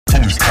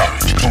Tony's talk.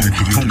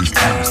 Tony's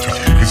talk.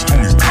 It's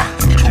Tony's talk.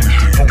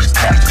 Tony's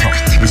talk.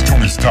 It's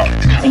Tony's talk.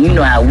 And you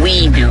know how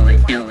we do it.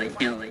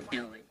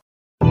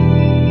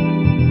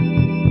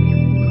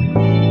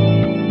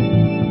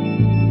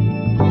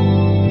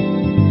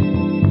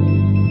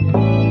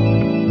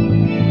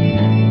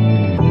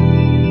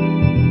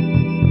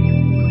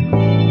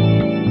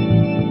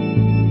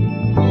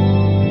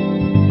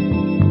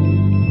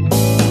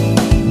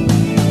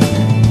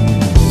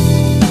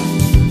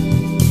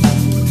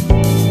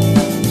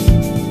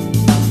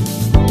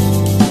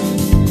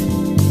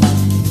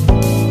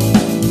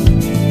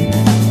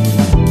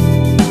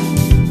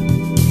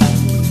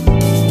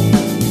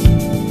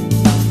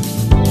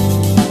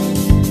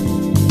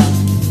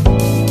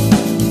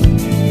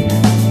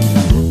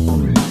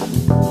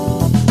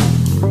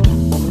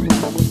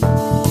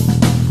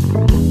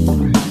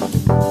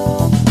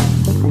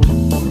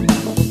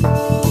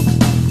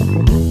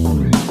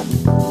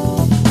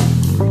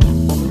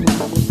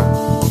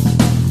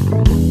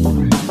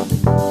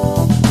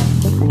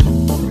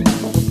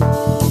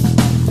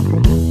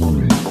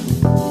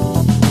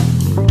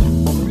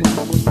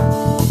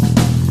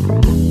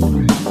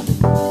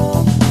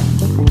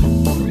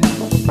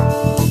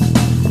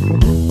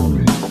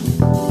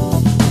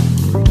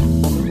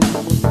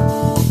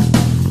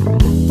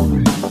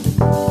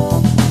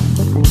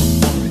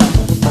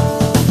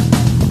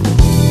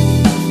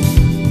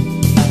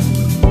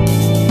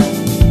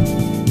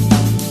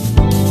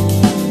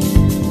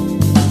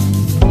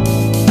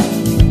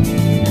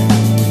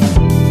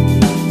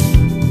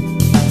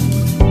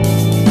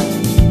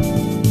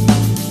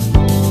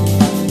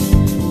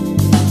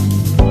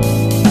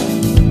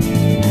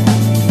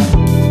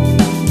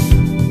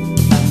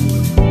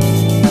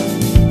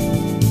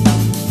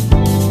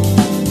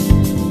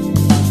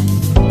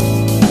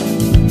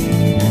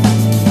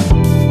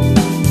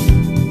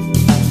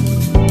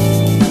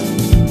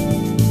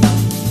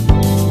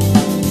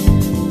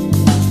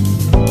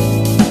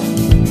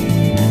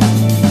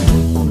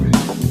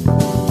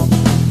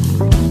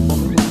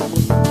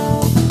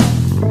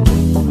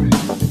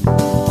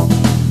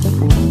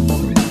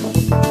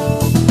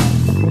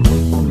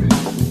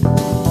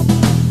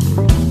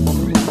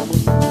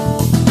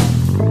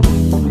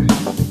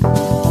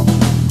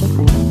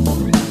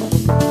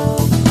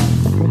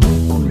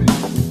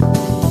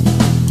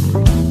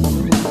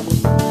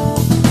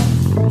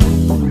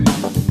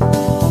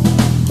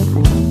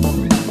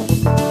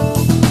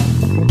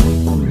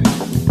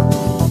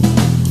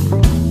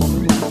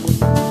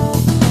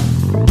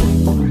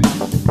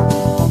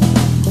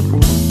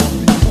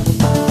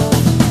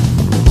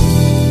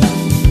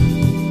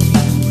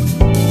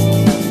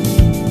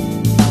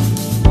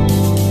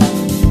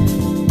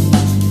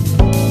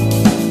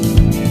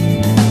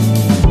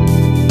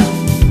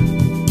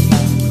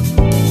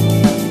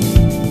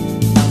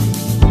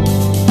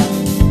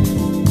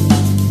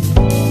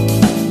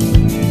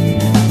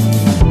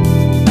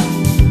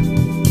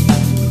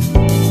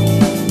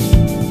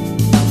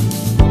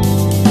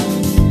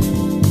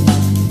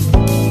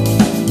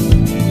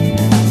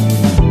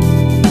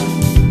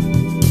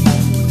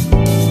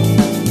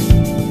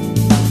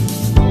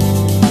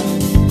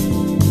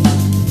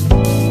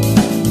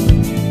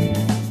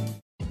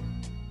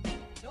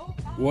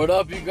 What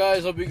up, you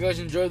guys? Hope you guys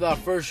enjoyed that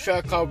first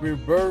track called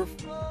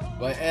Rebirth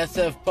by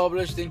SF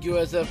Publish. Thank you,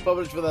 SF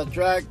Publish, for that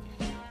track.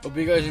 Hope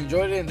you guys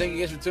enjoyed it, and thank you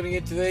guys for tuning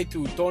in today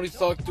to Tony's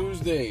Talk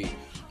Tuesday.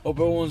 Hope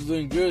everyone's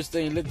doing good,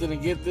 staying lifted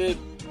and gifted.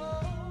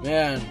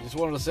 Man, just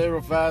wanted to say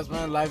real fast,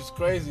 man, life's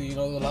crazy. You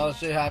know, a lot of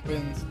shit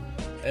happens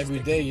every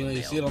day. You know,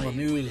 you see it on the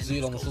news, you see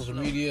it on the social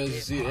media, you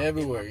see it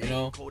everywhere, you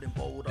know.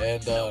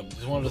 And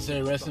just wanted to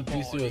say rest in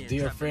peace to a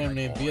dear friend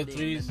named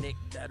Beatrice,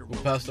 who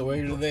passed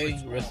away today.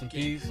 Rest in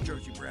peace.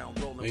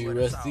 May you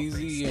rest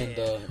easy. And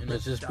you know,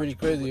 it's just pretty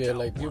crazy.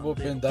 Like, people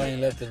have been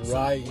dying left and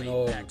right, you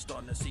know,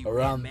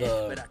 around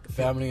the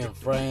family and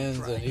friends,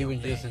 and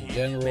even just in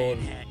general,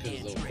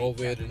 because of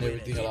COVID and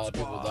everything. A lot of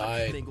people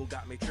died.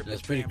 And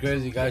it's pretty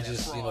crazy, guys.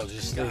 Just, you know,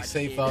 just stay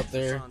safe out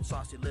there,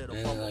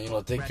 and you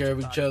know, take care of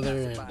each other,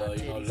 and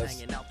you know,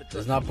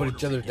 let's not put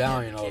each other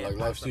down. You know, like,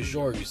 life's too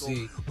short. You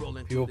see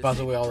people pass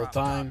away all the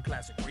time.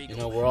 You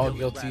know, we're all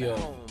guilty of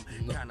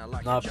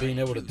not being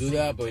able to do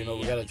that, but you know,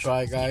 we gotta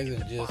try, guys,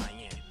 and just,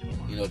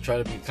 you know, try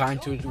to be kind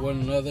to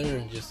one another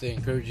and just say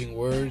encouraging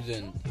words.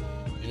 And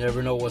you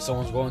never know what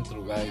someone's going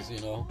through, guys, you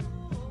know.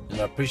 And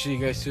I appreciate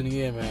you guys tuning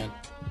in, man.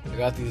 I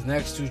got these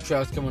next two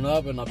tracks coming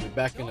up, and I'll be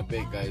back in a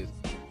bit, guys.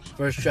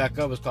 First track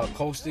up is called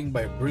Coasting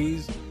by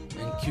Breeze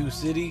and Q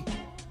City.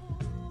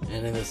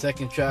 And then the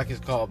second track is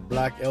called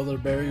Black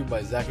Elderberry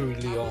by Zachary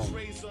Leon.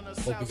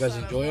 Hope you guys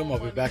enjoy them. I'll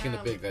be back in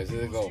a bit, guys.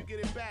 Here they go.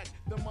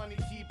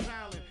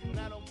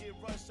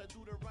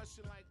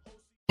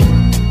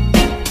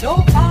 No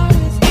fire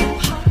is too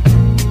hot,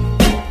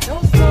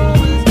 no snow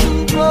is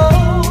too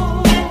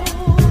cold.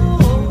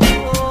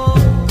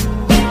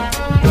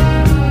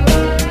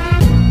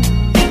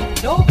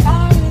 No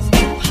fire is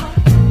too hot,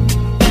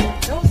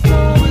 no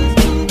snow is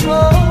too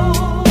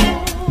cold.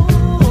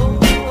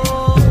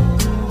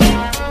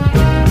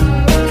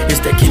 It's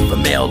that kid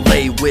from LA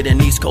with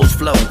an East Coast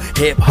flow.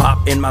 Hip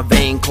hop in my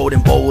vein, cold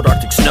and bold,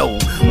 Arctic snow.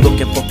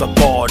 Looking for the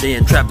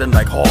garden, trapping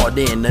like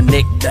Harden. A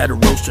Nick that'll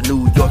roast to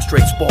New York,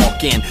 straight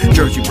sparking.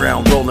 Jersey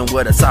Brown rolling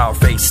with a sour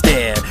face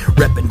stare.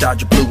 Reppin'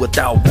 Dodger Blue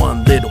without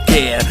one little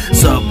care.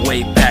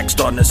 Subway back,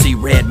 starting to see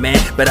red, man.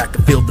 But I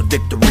can feel the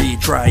victory,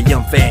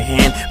 triumphant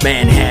hand.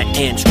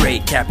 Manhattan,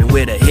 straight capping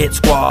with a hit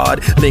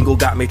squad. Lingo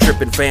got me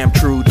tripping, fam,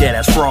 true dead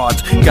ass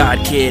frauds.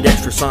 God kid,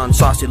 extra son,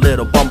 saucy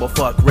little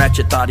bumblefuck.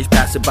 Ratchet thought he's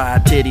passing by,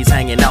 titties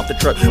hanging out the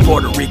truck.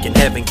 Puerto Rican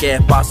heaven, que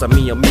pasa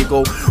mi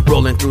amigo.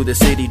 Rolling through the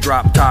city,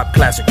 drop top,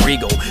 classic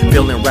regal.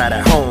 Feeling right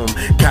at home,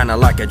 kinda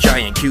like a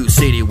giant cute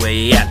city where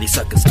you at these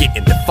suckers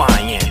getting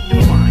defiant.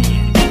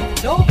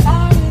 No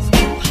fire is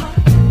too hot,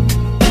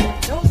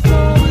 no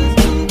soul is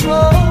too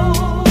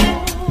cold.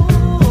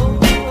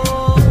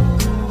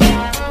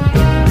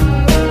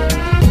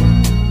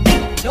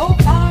 No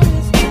fire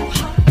is too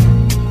hot,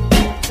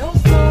 no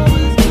soul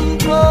is too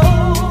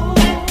cold.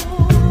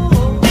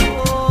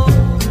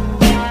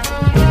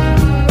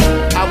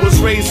 I was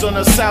raised on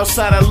the south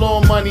side of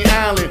Long Money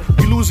Island.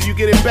 You lose it, you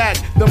get it back,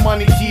 the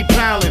money keep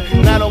piling.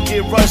 And I don't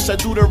get rushed, I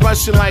do the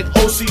rushing like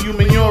OCU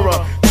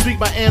Manura. Speak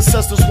my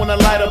ancestors when I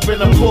light up in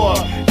the poor.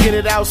 Get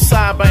it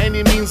outside by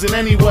any means in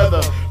any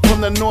weather.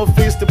 From the North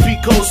Face to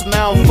Peak Coast,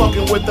 now I'm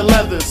fucking with the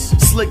leathers.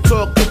 Slick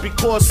talk could be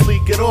costly,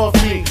 get off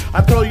me.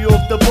 I throw you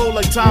off the boat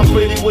like Tom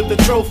Brady with the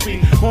trophy.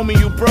 Homie,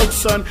 you broke,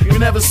 son, you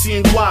never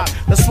seen guap.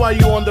 That's why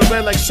you on the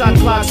red like shot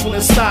clocks when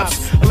it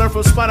stops. I learned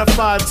from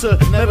Spotify to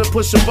never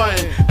push a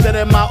button. That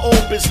at my old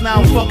bitch,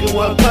 now I'm fucking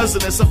with her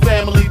cousin. It's a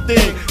family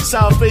thing.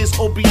 South Face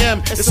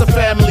OBM, it's a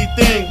family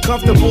thing.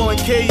 Comfortable in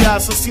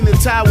chaos, I've seen the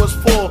towers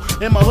fall.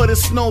 In my hood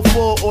it's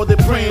snowfall, or they're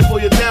praying for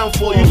your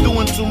downfall. You're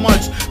doing too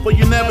much, but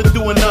you never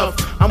do enough.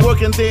 I'm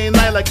working day and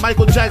night like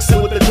Michael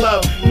Jackson with the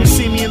glove. You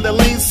see me in the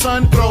lane,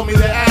 son, throw me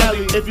the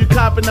alley. If you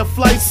copping a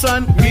flight,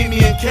 son, meet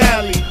me in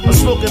Cali. I'm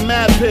smoking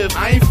mad piff,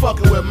 I ain't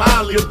fucking with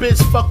Molly. Your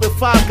bitch fuck with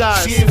five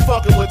guys, she ain't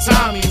fucking with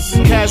Tommy's.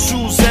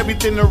 Cashews,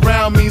 everything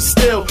around me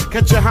still.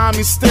 Catch your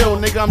homie still,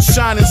 nigga, I'm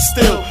shining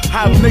still.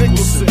 Hop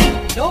Nicholson.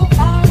 No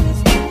fire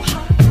is too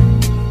hot,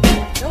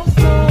 no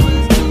soul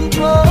is too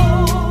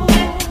cold.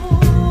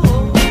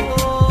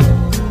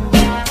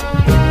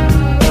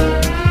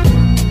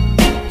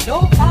 No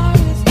fire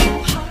is too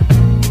hot,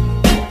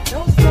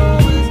 no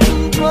soul is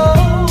too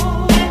cold.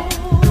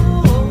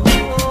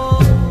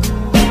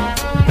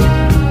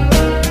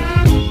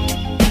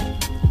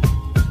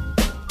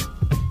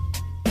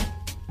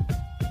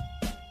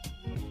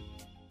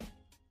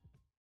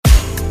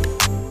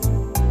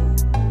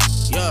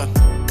 Yeah.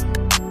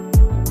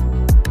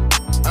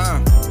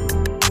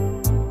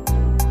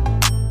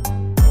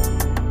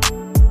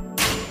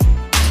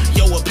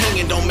 Your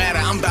opinion don't matter.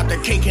 I'm about the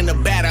cake and the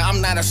batter.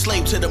 I'm not a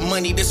slave to the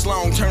money. This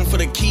long term for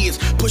the kids.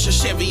 Push a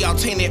Chevy out,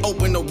 tinted,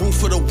 open the roof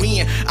for the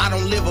wind. I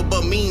don't live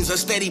above means, a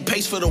steady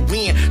pace for the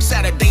win.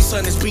 Saturday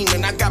sun is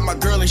beaming. I got my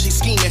girl and she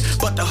scheming,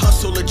 but the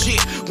hustle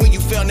legit. When you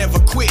fail, never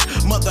quit.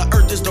 Mother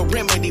Earth is the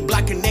remedy.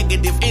 Blocking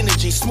negative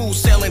energy. Smooth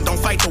sailing, don't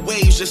fight the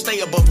waves. Just stay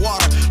above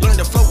water. Learn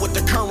to float with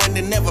the current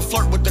and never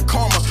flirt with the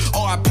karma.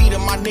 R.I.P. to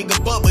my nigga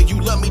Bubba. You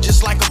love me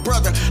just like a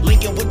brother.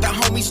 Linking with the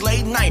homies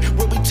late night.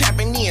 Where we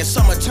tapping in.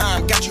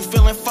 Summertime got you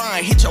feeling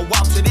fine. Hit your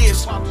walk to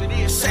this.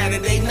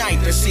 Saturday night,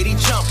 the city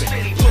jumping.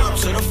 Pull up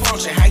to the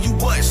function. How you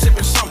what?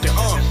 Sipping something.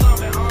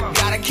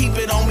 Gotta keep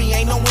it on me.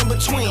 Ain't no in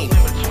between.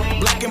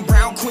 Black and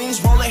brown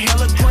queens rolling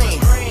hella green.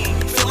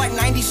 Feel like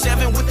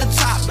 97 with the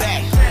top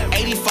back.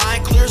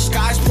 85 clear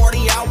skies,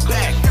 party out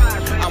back.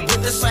 I'm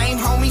with the same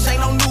homies, ain't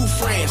no new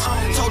friends.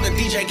 Told the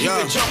DJ keep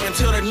it jumping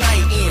till the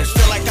night ends.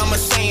 Feel like I'm a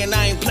saying,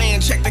 I ain't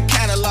playing, check the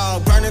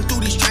catalog. Burning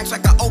through these tracks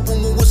like I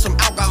open one with some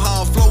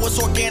alcohol. Flow is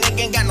organic,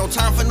 ain't got no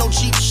time for no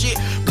cheap shit.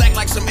 Black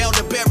like some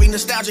elderberry,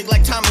 nostalgic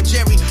like Tom and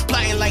Jerry.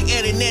 Plotting like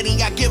Ed and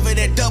Eddie, I give it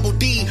that double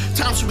D.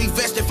 Time should be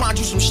vested, find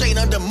you some shade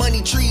under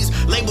money trees.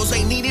 Labels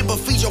ain't needed, but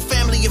feed your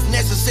family if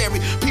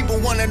necessary. People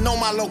wanna know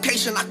my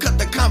location, I cut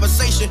the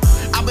conversation.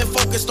 I've been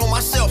focused on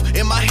myself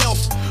and my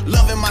health.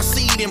 Loving my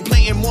seed and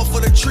planting more for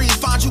the trees.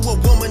 Find you a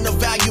woman of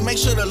value, make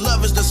sure the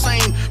love is the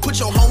same. Put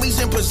your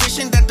homies in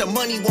position that the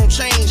money won't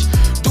change.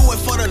 Do it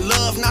for the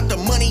love, not the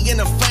money and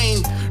the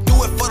fame.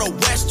 Do it for the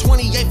West,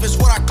 28th is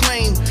what I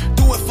claim.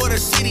 Do it for the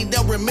city,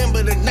 they'll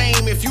remember the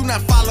name. If you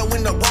not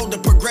following the road to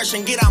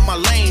progression, get out my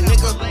lane,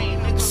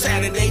 nigga.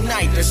 Saturday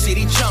night, the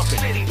city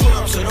jumping. Pull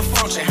up to the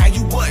function, how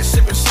you what?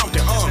 Sipping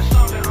something,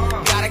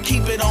 Gotta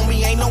keep it on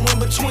me, ain't no in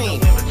between.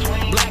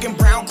 Black and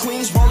brown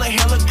queens rolling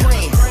hella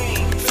green.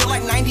 Feel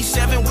like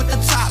 97 with the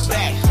top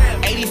back.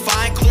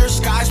 85 clear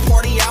skies,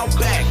 party out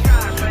back.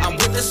 I'm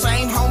with the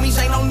same homies,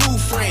 ain't no new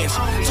friends.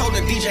 Told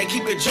the DJ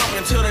keep it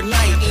jumping till the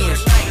night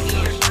ends.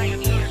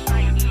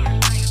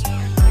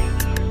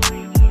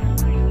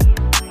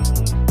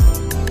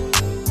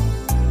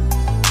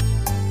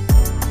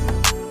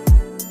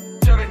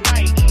 Till the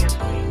night ends.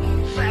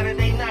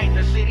 Saturday night,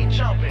 the city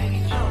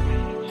jumping.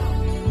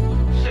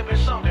 Sipping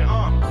something,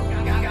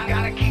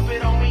 Gotta keep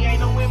it on me, ain't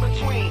no in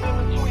between.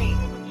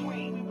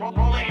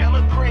 Rolling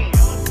hella green.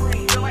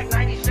 Feel like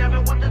 97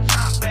 with the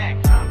top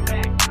back.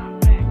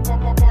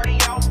 Party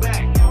out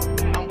back.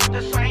 I'm with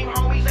the same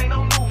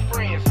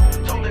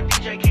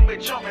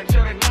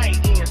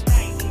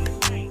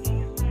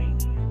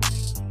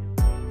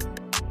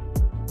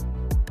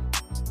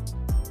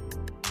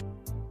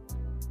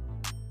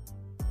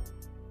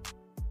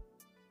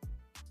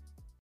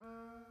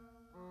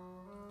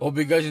Hope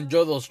you guys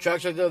enjoyed those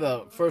tracks right there.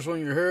 The first one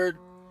you heard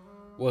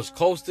was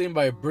Coasting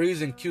by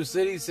Breeze and Q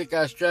City. Sick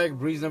ass track.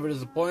 Breeze never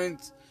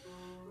disappoints.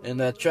 And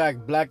that track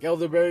Black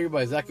Elderberry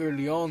by Zachary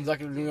Leon.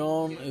 Zachary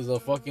Leon is a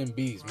fucking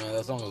beast, man.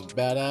 That song is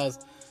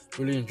badass.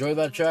 Really enjoyed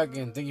that track,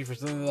 and thank you for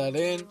sending that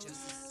in.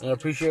 And I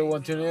appreciate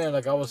everyone tuning in.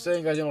 Like I was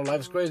saying, guys,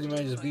 life's crazy,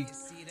 man. Just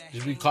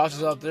be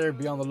cautious out there.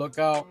 Be on the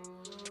lookout.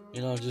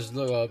 Just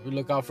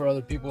look out for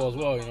other people as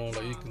well.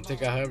 Like you can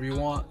take it however you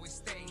want.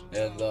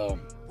 And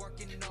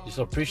just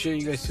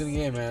appreciate you guys tuning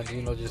in, man.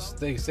 Just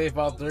stay safe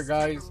out there,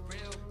 guys.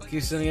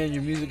 Keep sending in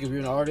your music. If you're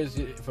an artist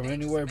from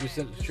anywhere, be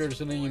sure to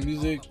send in your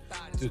music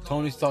to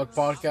Tony's Talk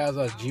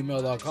Podcast at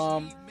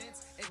gmail.com.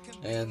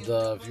 And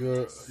if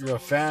you're a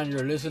fan,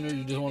 you're a listener,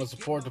 you just want to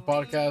support the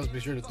podcast, be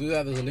sure to do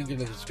that. There's a link in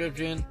the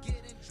description.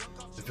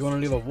 If you want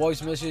to leave a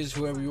voice message,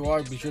 whoever you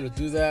are, be sure to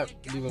do that.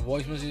 Leave a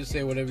voice message,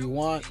 say whatever you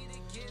want.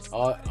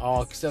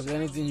 I'll accept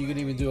anything. You can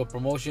even do a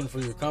promotion for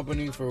your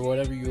company, for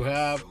whatever you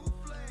have.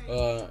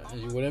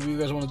 Whatever you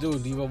guys want to do,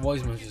 leave a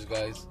voice message,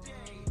 guys.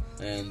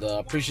 And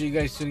appreciate you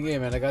guys tuning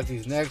in, man. I got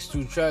these next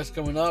 2 tracks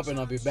coming up, and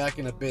I'll be back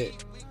in a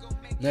bit.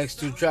 Next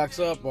 2 tracks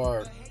up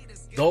are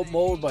Dope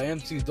Mode by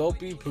MC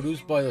Dopey,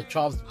 produced by the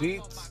Chops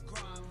Beats.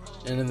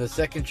 And then the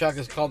second track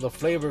is called The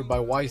Flavor by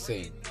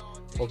Ysane.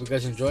 Hope you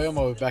guys enjoy them.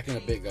 I'll be back in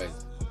a bit,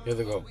 guys. Here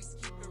they go.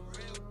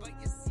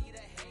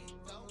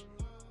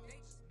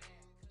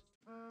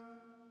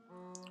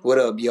 What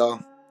up,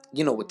 y'all?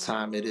 You know what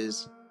time it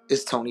is.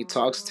 It's Tony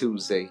Talks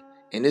Tuesday,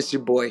 and it's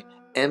your boy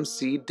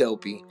MC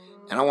Dopey.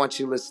 And I want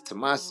you to listen to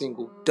my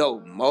single,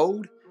 Dope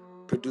Mode,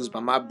 produced by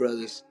my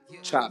brothers,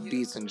 Chop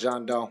Beats and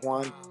John Don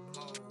Juan.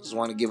 Just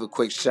want to give a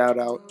quick shout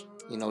out,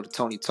 to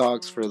Tony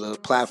Talks for the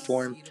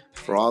platform,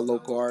 for all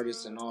local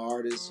artists and all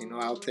artists,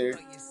 out there.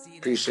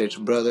 Appreciate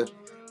you, brother.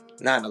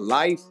 9 to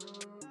life.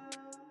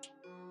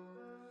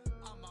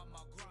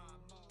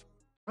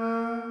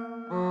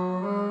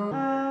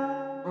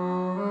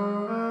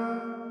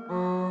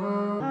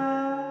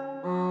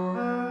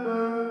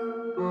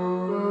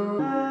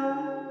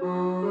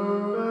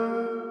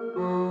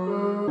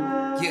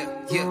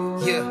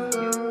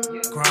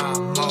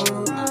 Grind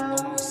mode.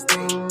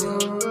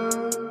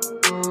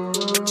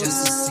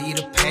 Just to see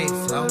the pay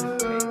flow.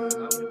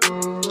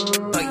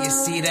 But you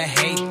see the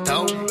hate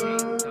though.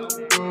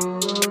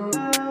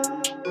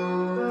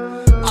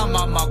 I'm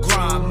on my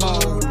grind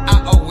mode.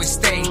 I always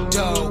stay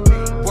dope.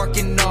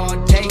 Working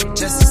all day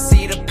just to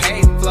see the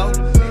pay flow.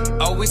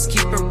 Always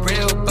keep it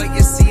real, but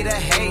you see the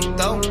hate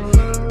though.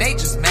 They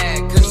just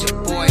mad cause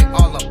your boy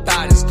all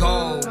about his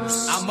goals.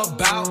 I'm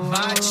about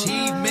my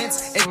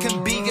achievements. It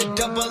can be a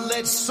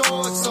double-edged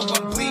sword, so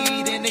I'm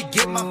bleeding to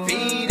get my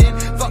feet in.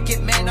 Fuck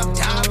it, man, I'm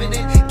diving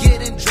in.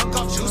 Getting drunk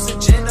off juice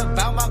and gin.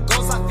 About my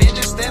goals, I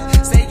finish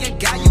them. Saying,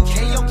 God, you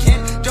can, you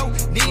can. Don't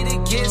need to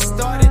get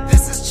started.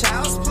 This is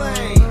child's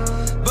play.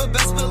 But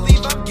best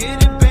believe I'm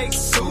getting baked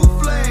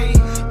souffle.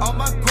 On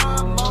my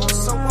grind mode,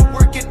 so I'm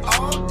working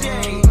all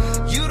day.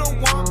 You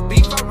don't want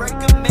beef, I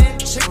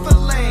recommend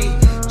Chick-fil-A.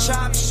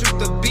 Chop, shoot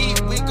the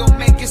beat, we gon'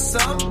 make it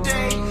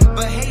someday.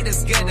 But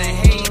haters gonna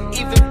hate,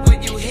 even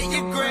when you hit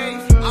your grave.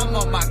 I'm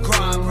on my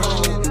grind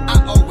mode,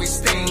 I always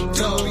stay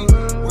dope.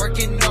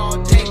 Working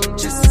all day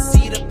just to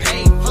see the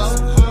pay flow.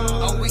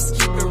 Always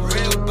keep it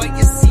real, but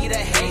you see the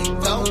hate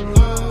though.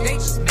 They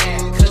just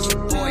mad cause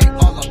your boy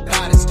all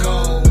about his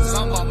goals.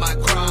 I'm on my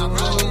grind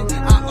mode,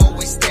 I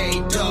always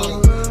stay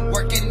dope.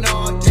 Working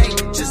all day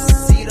just to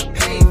see the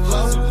pay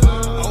flow.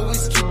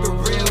 Always keep it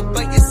real,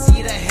 but you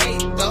see the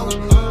hate though.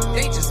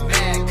 They just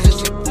mad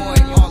cause your boy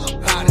all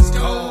about his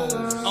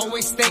goals.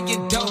 Always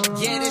staying dope,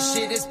 yeah, this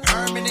shit is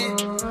permanent.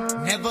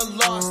 Never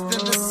lost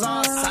in the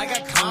sauce, I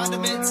got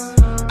condiments.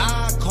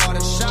 I call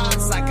the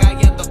shots like I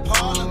am the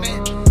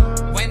parliament.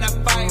 When I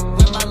fight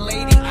with my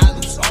lady, I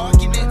lose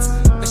arguments.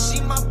 But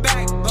she my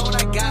backbone,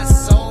 I got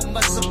so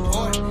much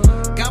support.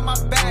 Got my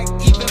back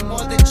even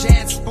more than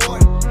Jan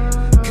Sport.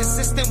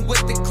 Consistent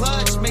with the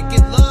clutch, make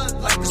it look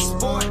like a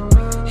sport.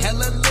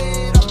 Hella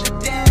lit off the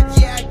dab,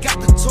 yeah, I got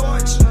the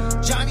torch.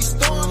 Johnny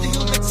Storm, the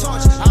human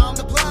torch. I'm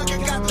the plug, I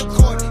got the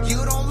cord.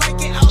 You don't like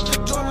it, out the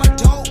door, my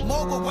dope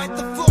mobile, wipe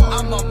the floor.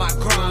 I'm on my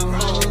grind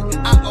mode,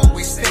 I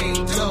always stay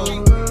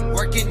dope.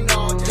 Working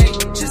all day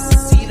just to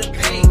see the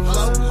pay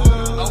flow.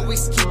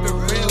 Always keep it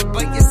real,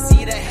 but you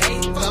see the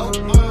hate though.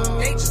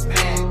 They just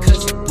mad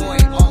cause your boy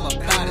all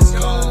about his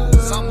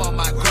goals. I'm on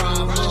my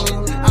grind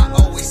mode, I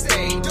always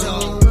stay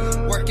dope.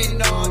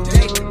 Working all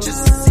day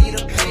just to see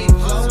the pay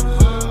flow.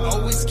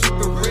 Always keep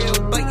it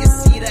real, but you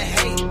see the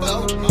hate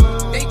though.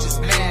 They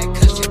just mad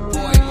cause your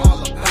boy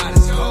all about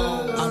his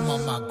goals. I'm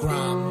on my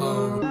grind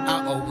mode,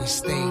 I always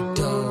stay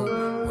dope.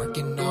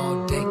 Working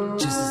all day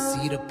just to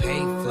see the pay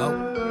flow.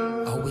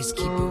 Always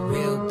keep it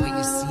real, but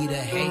you see the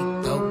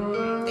hate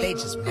though. They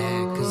just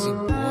mad cause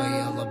your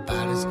boy all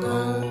about his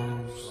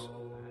goals.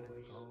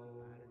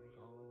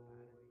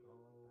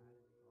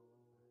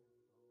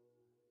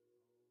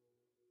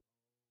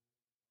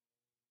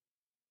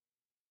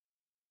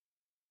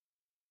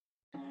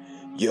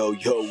 Yo,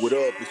 what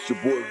up? It's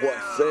your boy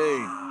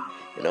Ysane,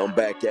 and I'm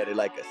back at it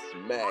like a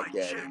smack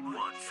at it.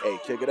 Hey,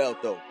 check it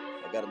out though.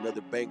 I I got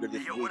another banger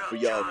this week for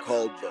y'all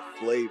called The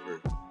Flavor.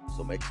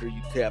 So make sure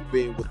you tap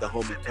in with the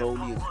homie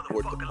Tony and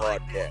support the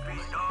podcast.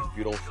 If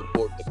you don't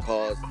support the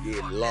cause,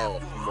 get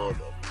lost,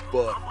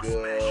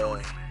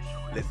 motherfucker.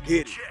 Let's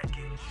get it.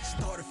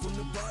 Started from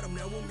the bottom,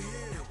 now I'm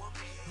here.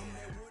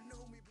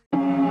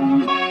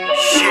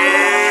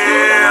 Yeah.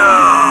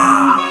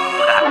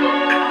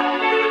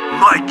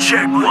 Mic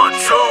check 1, 2.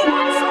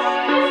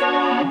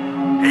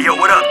 Hey yo,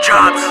 what up,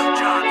 Jobs?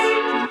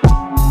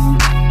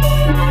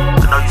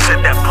 I know you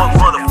said that punk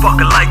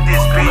motherfucker like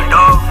this beat,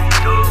 dog.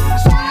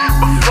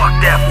 But fuck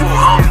that fool,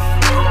 homie.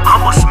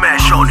 I'ma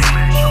smash on it.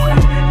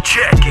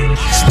 Check it.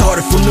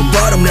 Started from the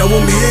bottom, now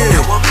I'm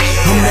here.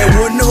 I'm that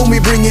one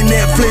homie bringing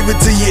that flavor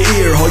to your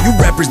ear. All you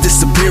rappers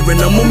disappearing,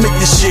 I'ma make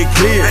this shit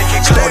clear.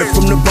 Started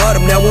from the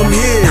bottom, now I'm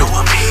here.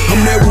 I'm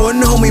that one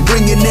homie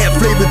bringing that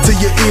flavor to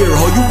your ear.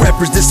 All you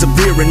rappers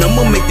disappearing,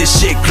 I'ma make this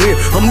shit clear.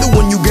 I'm the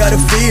one you gotta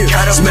fear.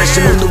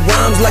 Smashing on the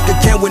rhymes like a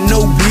cat with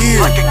no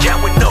beard.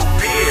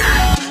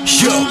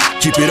 Yo,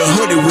 keep it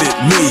 100 with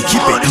me.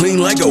 Keep it clean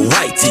like a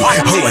whitey. Oh,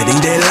 I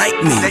think they like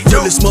me.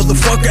 Fill this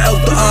motherfucker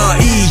out the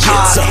RE.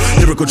 It's a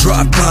lyrical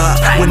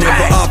drive-by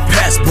whenever I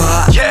pass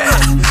by.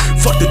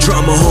 Fuck the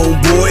drama,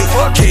 homeboy.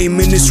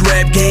 Came in this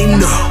rap game,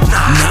 no,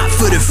 not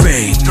for the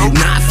fame,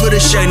 not for the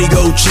shiny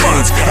gold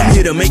chains. I'm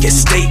here to make a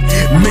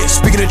statement,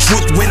 speaking the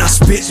truth when I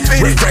spit.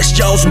 Refresh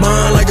y'all's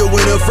mind like a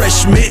winter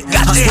fresh mint.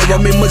 I swear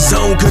I'm in my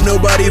zone, cause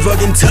nobody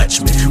fucking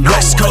touch me.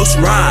 West Coast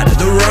rider,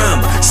 the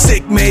rhyme,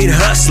 sick made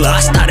hustler. I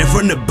started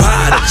from the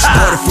bottom,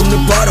 started from the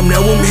bottom,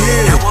 now I'm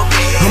here.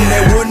 I'm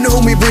that one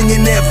homie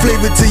bringing that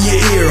flavor to your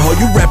ear. All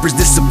you rappers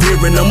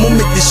disappearing, I'ma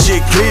make this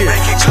shit clear.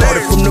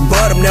 Started from the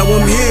bottom, now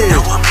I'm here.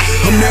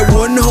 I'm that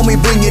one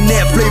homie bringing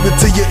that flavor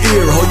to your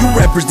ear. All you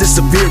rappers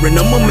disappearing,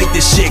 I'ma make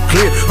this shit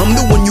clear. I'm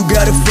the one you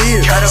gotta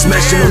fear.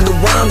 Smashing on the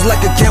rhymes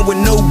like a cat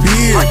with no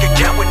beard.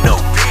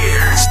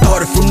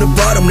 Started from the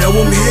bottom, now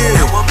I'm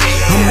here.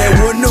 I'm that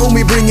one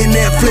homie bringing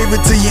that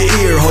flavor to your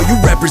ear. All you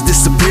rappers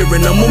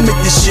disappearing, I'ma make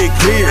this shit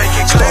clear.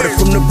 Started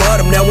from the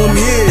bottom, now I'm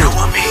here.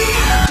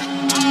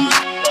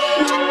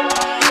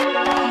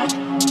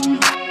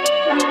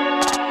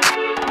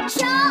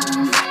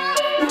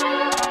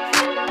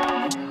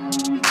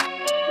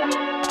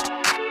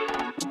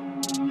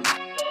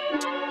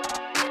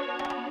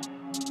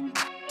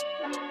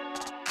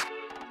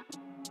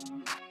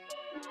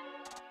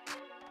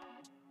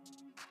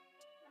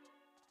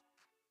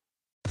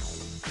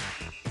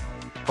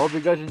 Hope you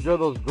guys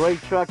enjoyed those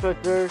great tracks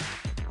right there.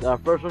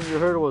 That first one you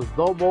heard was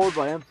Dope Mode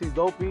by MC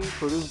Dopey,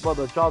 produced by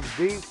the Chops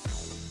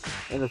Beats.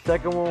 And the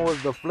second one was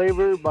The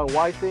Flavor by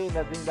Whitey.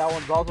 I think that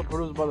one's also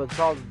produced by the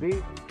Chops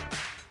Beats.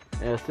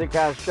 And a sick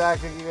ass track.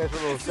 Thank you guys for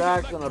those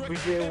tracks. And I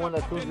appreciate everyone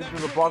that tunes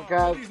into the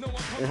podcast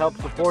and helps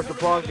support the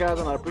podcast.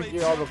 And I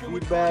appreciate all the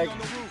feedback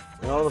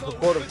and all the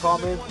supportive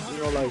comments.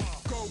 You know, like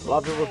a lot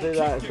of people say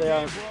that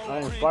I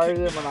inspired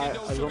them, and I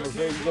just want to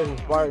say you guys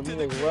inspired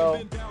me as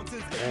well.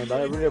 And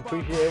I really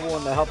appreciate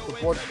everyone that helps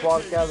support the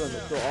podcast, and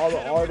to all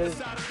the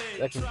artists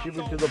that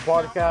contribute to the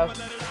podcast,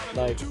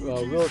 like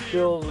Real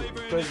Chill,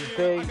 Crazy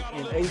K,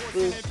 and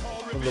Aces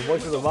from the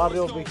Voice of the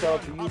Barrio. Big shout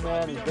out to you,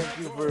 man, and thank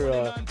you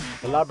for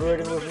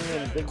collaborating with me,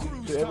 and thank you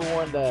to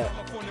everyone that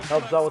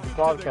helps out with the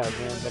podcast,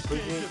 man. I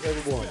appreciate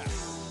everyone.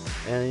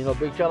 And you know,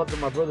 big shout out to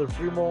my brother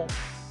Primo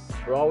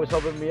for always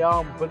helping me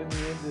out and putting me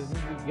in this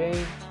music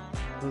game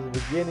since the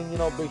beginning. You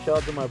know, big shout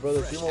out to my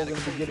brother Primo. We're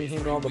going to be getting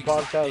him on the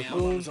podcast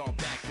soon.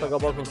 Talk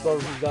about some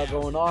stuff he's got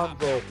going on.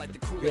 So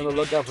be on the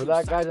lookout for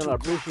that, guys. And I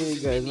appreciate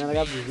you guys, man. I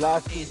got these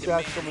last 2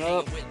 tracks coming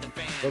up.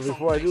 But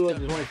before I do, I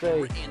just want to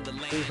say,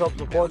 please help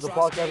support the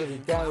podcast if you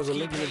can. There's a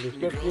link in the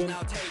description.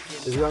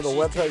 If you're on the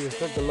website, just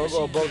click the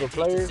logo above the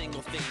player, and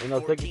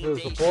it'll take you to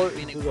the support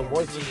and to the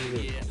voice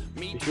messages.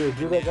 Be sure to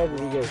do that, guys, if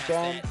you guys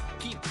can.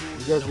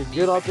 You guys be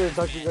good out there, and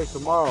talk to you guys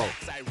tomorrow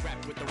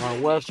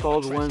on West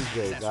Coast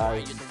Wednesday,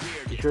 guys.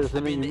 Be sure to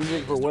send me your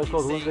music for West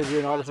Coast Wednesday if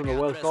you're an artist from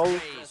the West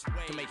Coast.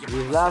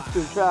 These last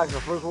 2 tracks, the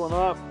first one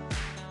up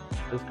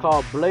is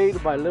called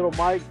Blade by Little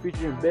Mike,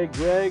 featuring Big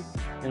Greg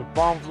and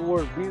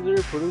Farnsworth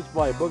Beezer, produced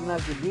by Book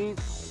Nasty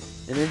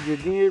Beats and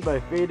engineered by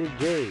Faded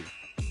J.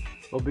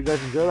 Hope you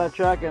guys enjoy that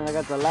track. And I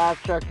got the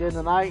last track in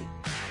tonight.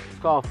 It's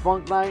called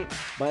Funk Night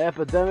by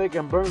Epidemic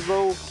and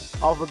Burnzo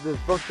off of this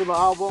Functional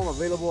album,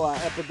 available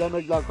at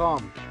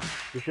epidemic.com.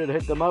 Be sure to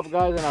hit them up,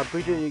 guys, and I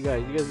appreciate you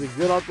guys. You guys be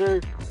good out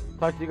there.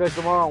 Talk to you guys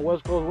tomorrow on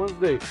West Coast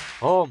Wednesday.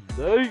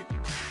 Day.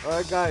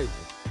 Alright, guys.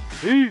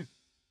 Peace.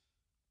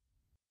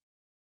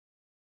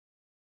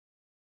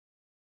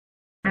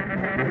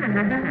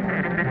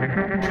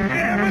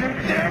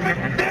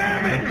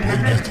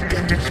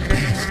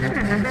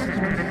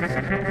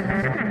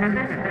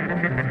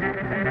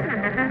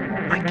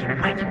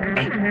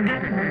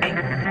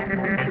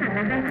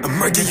 I'm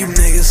murking you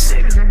niggas,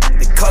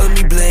 they calling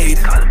me Blade.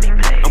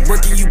 I'm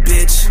working you,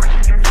 bitch.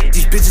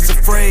 These bitches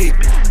afraid.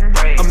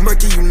 I'm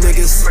murking you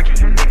niggas,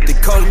 they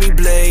calling me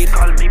Blade.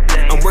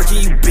 I'm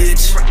working you,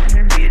 bitch.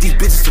 These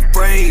bitches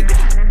afraid.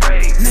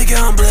 Nigga,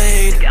 I'm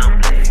Blade.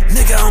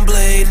 Nigga, I'm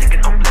Blade.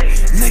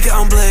 Nigga,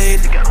 I'm Blade.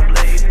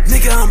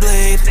 Nigga, I'm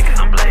Blade.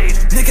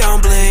 Nigga,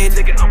 I'm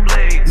Blade.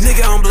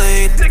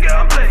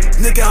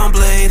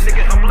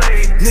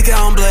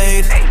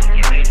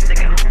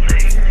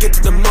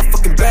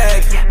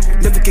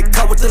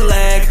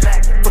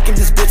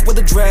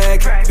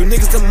 You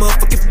niggas a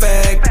motherfucking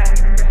fag.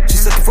 She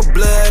sucking for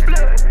blood.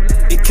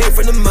 It came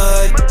from the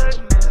mud.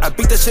 I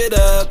beat that shit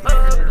up.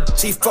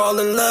 She fall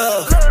in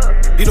love.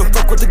 You don't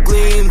fuck with the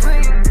gleam.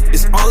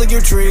 It's all in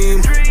your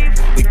dream.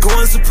 We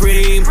going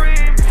supreme.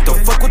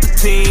 Don't fuck with the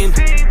team.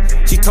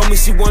 She told me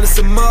she wanted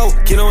some more.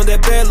 Get on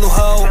that bed, little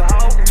hoe.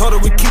 Told her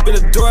we keeping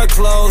the door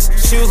closed.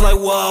 She was like,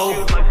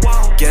 whoa.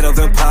 Ghetto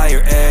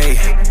vampire, ayy.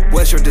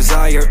 What's your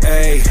desire,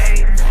 ayy?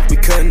 We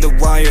cutting the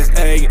wires,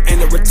 ayy.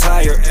 Ain't a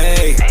retire,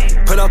 ayy.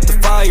 Put out the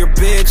fire,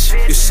 bitch.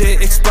 Your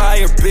shit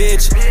expire,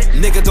 bitch.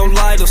 Nigga don't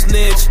lie, don't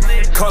snitch.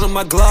 Calling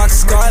my Glock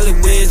Scarlet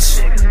Witch.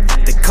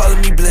 They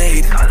calling me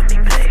Blade.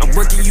 I'm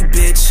working you,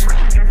 bitch.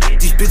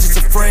 These bitches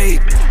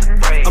afraid.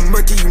 I'm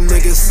murking you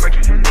niggas.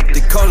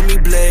 They calling me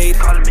Blade.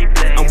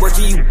 I'm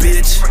working you,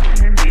 bitch.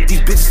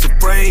 These bitches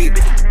afraid.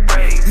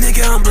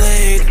 Nigga, I'm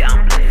Blade.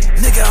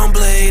 Nigga, I'm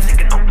Blade.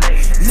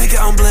 Nigga,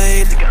 I'm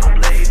Blade.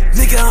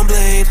 Nigga, I'm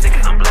Blade.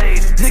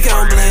 Nigga,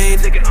 I'm Blade.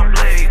 Nigga,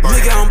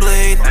 I'm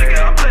Blade.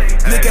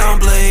 Nigga, I'm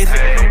Blade.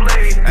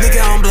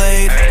 Nigga, I'm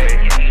Blade.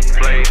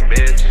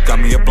 Got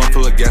me a blunt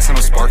full of gas and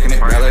I'm sparking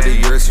it. Rally the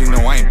years, you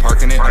know I ain't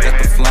parking it. I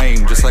got the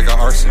flame, just like an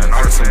arsonist.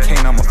 I got some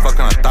cane, I'm a fucking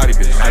on a thotty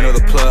bitch. I know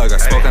the plug, I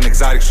smoke on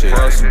exotic shit.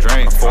 4 hours some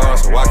drink, 4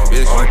 hours for walking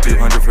bitch. Only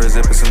 200 for a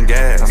zip and some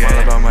gas. I'm all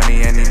about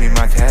money and need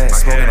my cash.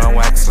 Smoking on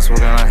wax, I'm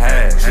smoking on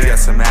hash. She got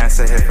some ass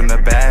that hit from the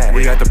bag.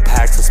 We got the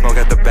packs, I smoke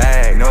at the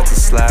bag. You know it's a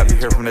slap, you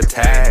hear from the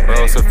tag.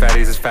 Bro, so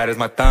fatty's as fat as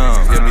my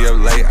thumb. Hit me up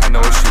late, I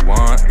know what she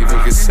want. Even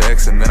get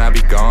sex and then I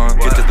be gone.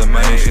 Get to the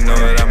money, she know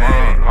what I'm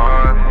on.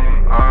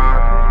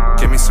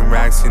 Give me some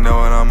racks, you know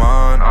what I'm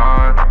on.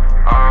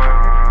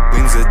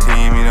 Leans a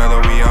team, you know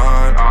that we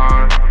on.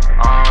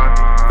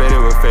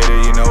 Faded with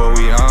Fader, you know what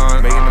we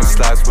on. Making them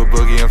slaps with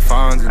Boogie and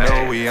Fonz, you know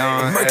what we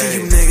on. I'm murking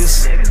you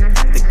niggas.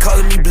 They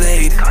calling me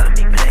Blade.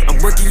 I'm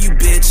working you,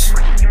 bitch.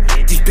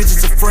 These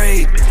bitches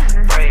afraid.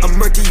 I'm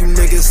murking you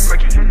niggas.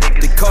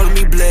 They calling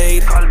me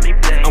Blade.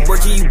 I'm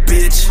working you,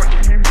 bitch.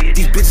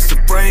 These bitches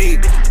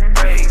afraid.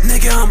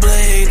 Nigga, I'm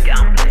Blade.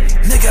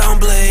 Nigga, I'm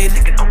Blade.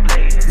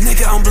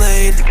 Nigga, I'm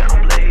Blade.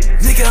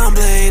 Nigga, I'm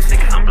Blade. Nigga,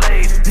 I'm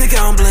Blade.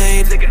 Nigga, I'm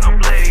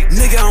Blade.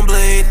 Nigga, I'm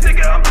Blade.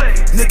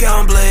 Nigga,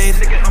 I'm Blade.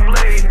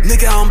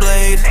 Nigga, I'm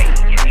Blade.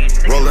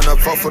 Rolling up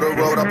 4 for the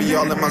road, I be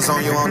all in my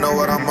zone, you don't know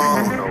what I'm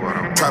on.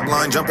 Trap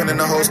line jumping in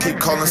the hoes, keep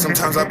calling,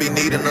 sometimes I be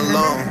needing a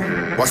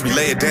loan. Watch me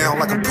lay it down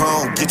like a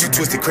prone, get you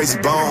twisted, crazy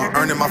bone.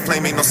 Earning my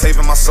flame, ain't no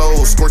saving my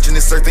soul. Scorching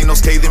this earth, ain't no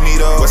scathing me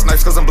though. What's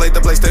nice cause I'm Blade,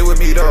 the Blade stay with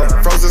me though.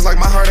 Frozen's like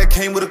my heart that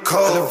came with a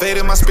cold.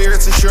 Elevated my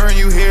spirits, ensuring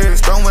you hear it.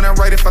 Strong when I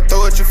write, if I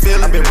throw it, you feel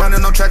it. I've been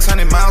running on tracks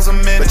 100 miles a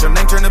minute. But your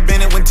name turn to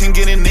Bennett when team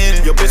getting in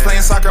it. Your bitch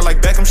playing soccer like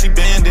Beckham, she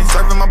bending.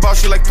 Serving my boss,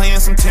 she like playing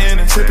some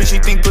tennis. Tripping, she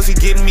think pussy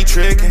getting me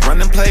tricking.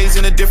 Running plays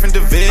in a different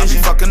division. I be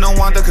fucking on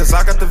Wanda cause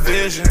I got the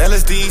vision.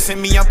 LSD sent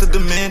me out the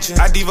dimension.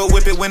 I diva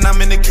whip it when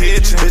I'm in the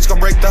kitchen. Bitch gon'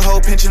 break the whole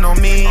pension on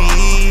me.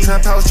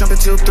 Trap house jumping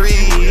till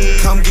 3.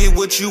 Come get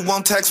what you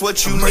want, tax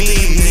what you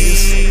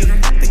need.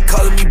 They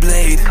calling me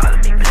Blade.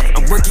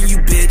 I'm working you,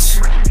 bitch.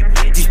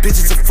 These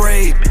bitches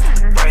afraid.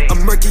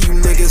 I'm murking you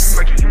niggas.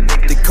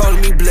 They calling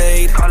me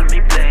Blade.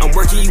 I'm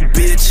working you,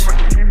 bitch.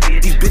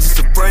 These bitches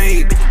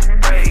afraid.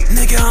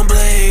 Nigga, I'm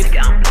Blade.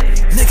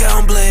 Nigga,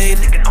 I'm Blade.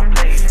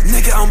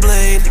 Nigga, I'm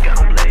Blade.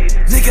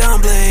 Nigga, I'm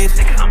Blade.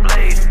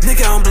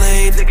 Nigga, I'm Blade.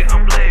 Nigga,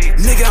 I'm Blade.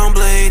 Nigga, I'm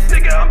Blade.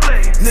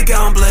 Nigga,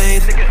 I'm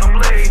Blade.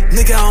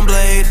 Nigga, I'm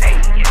Blade.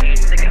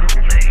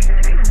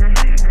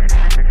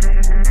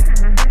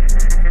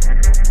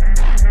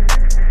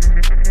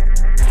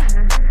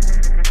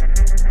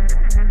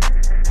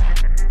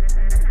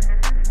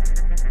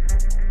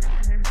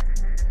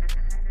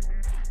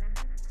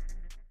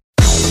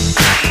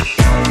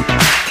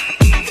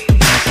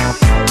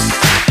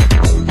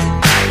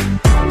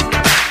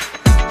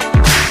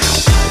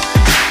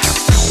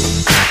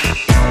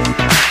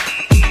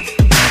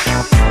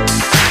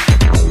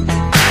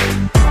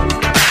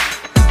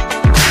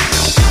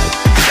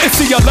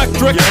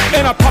 Electric,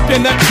 and I popped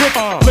in that trick.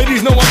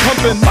 Ladies know I'm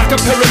pumping like a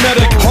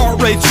paramedic.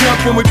 Heart rate jump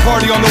when we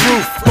party on the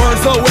roof.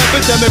 Burns low,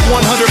 epidemic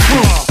 100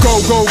 proof.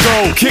 Go, go,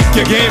 go, kick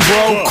your game,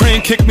 bro.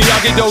 Crane kick me, I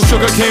get no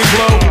sugar cane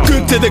blow.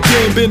 Good to the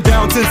game, been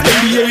down since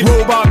 88.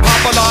 Robot, pop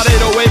a lot,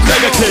 808,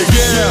 mega kick.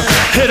 Yeah,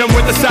 hit him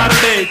with the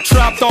Saturday.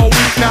 Trapped all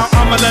week, now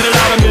I'ma let it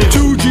out of me.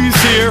 2 G's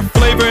here,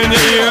 flavor in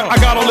your ear.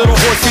 I got a little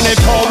horsey named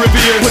Paul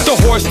Revere. With the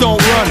horse don't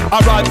run,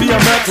 I ride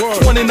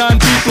BMX. 29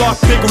 deep block,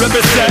 big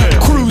ribbon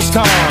set. Cruise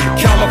time,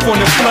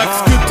 California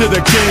flex. Good to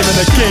the game and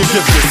the game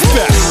gives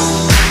respect.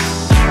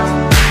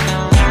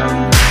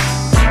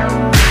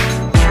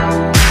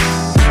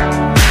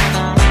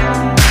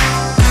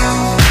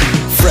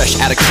 Fresh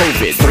out of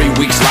COVID, 3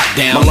 weeks locked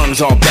down. My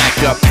lungs all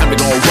back up, time to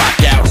go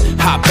rock out.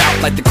 Hop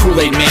out like the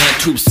Kool-Aid man.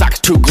 Tube socks,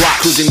 2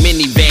 Glocks, cruising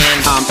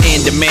minivan. I'm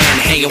in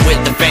demand, hanging with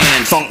the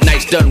fans. Funk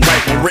nights done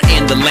right when we're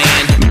in the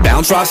land.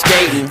 Bounce rock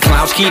skating,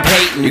 clowns keep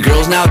hating. Your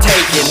girl's now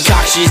taking,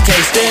 cock she's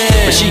tasting,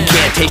 but she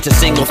can't taste a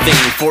single thing.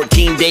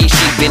 14 days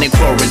she's been in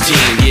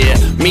quarantine. Yeah,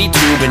 me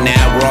too, but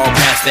now we're all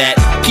past that.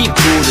 Keep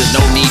cool, there's no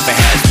need for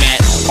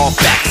hazmat. All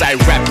facts, I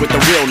rap with the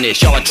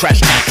realness. Y'all are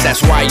trash acts,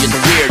 that's why you're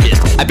the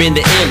weirdest. I've been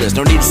the illest,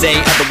 no need to say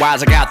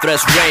otherwise. I got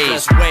threats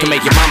raised to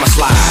make your mama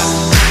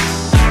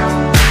slide.